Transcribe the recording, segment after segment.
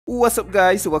What's up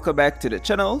guys, welcome back to the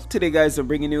channel. Today guys, I'm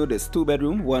bringing you this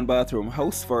 2-bedroom 1-bathroom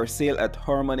house for sale at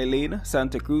Harmony Lane,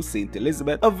 Santa Cruz, St.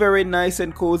 Elizabeth. A very nice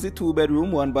and cozy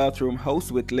 2-bedroom 1-bathroom house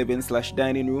with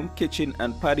living/dining room, kitchen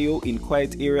and patio in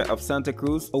quiet area of Santa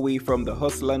Cruz, away from the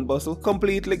hustle and bustle.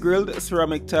 Completely grilled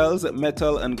ceramic tiles,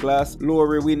 metal and glass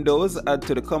lower windows add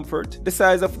to the comfort. The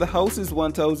size of the house is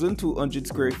 1,200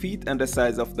 square feet and the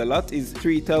size of the lot is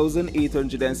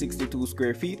 3,862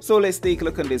 square feet. So let's take a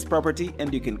look on this property,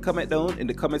 and you can comment down in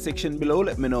the comment section below.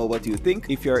 Let me know what you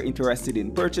think. If you are interested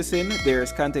in purchasing,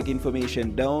 there's contact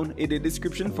information down in the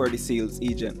description for the sales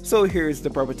agent. So here's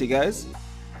the property guys.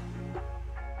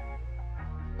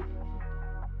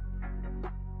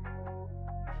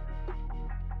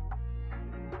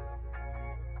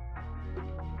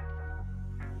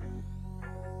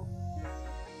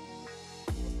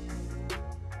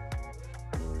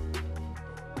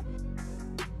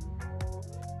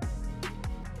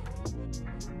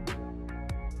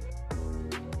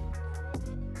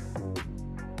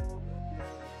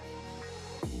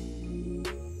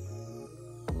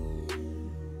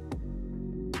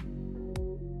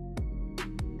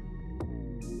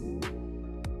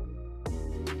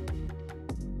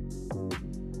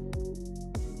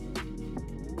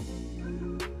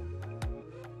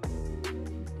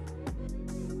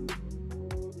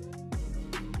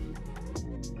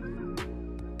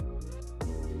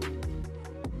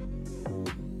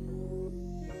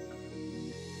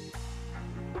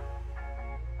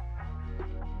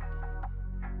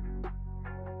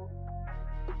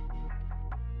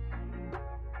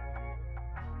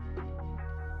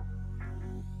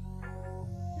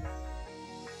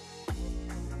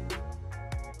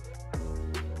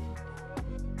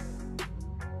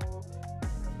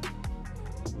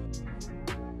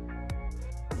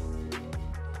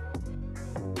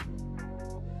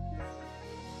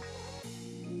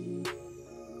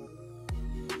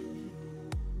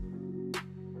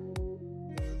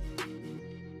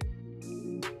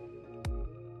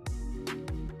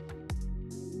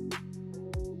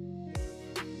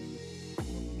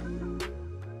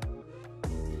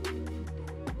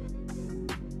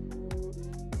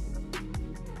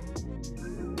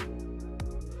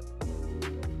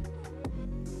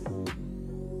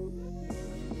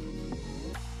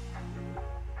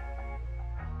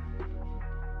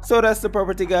 So that's the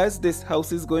property guys. This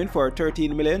house is going for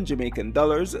 13 million Jamaican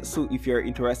dollars. So if you're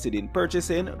interested in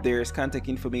purchasing, there's contact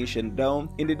information down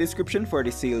in the description for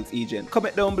the sales agent.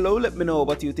 Comment down below, let me know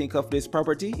what you think of this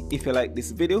property. If you like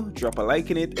this video, drop a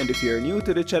like in it, and if you're new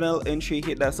to the channel, ensure you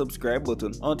hit that subscribe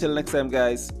button. Until next time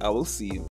guys, I will see you.